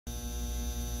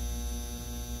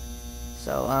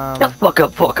So, Shut the fuck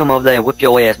up before I come over there and whip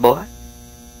your ass, boy.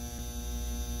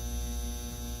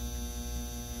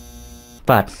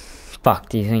 What fuck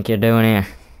do you think you're doing here?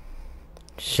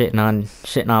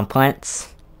 Shitting on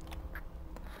plants?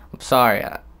 I'm sorry.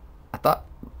 I thought.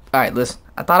 Alright, listen.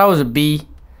 I thought I was a bee,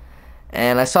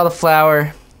 and I saw the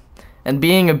flower, and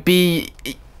being a bee,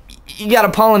 you gotta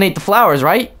pollinate the flowers,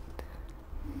 right?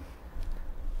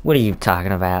 What are you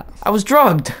talking about? I was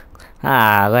drugged.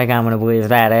 Ah, like I'm gonna believe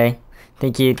that, eh?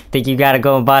 Think you gotta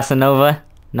go in Bossa Nova?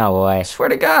 No way. I swear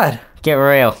to God. Get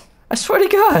real. I swear to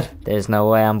God. There's no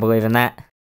way I'm believing that.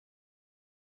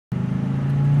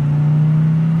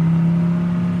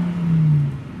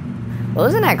 What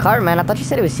was in that card, man? I thought you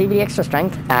said it was CBD extra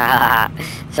strength.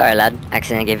 Sorry, lad.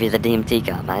 Accidentally gave you the DMT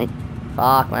card, mate.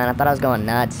 Fuck, man. I thought I was going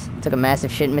nuts. Took a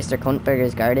massive shit in Mr.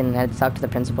 Kluntberger's garden and had to talk to the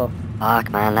principal. Fuck,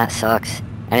 man, that sucks.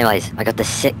 Anyways, I got this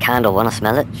sick candle. Wanna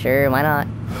smell it? Sure, why not?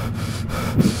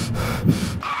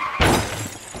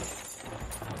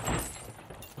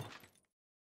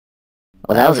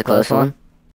 Well, that was a close one.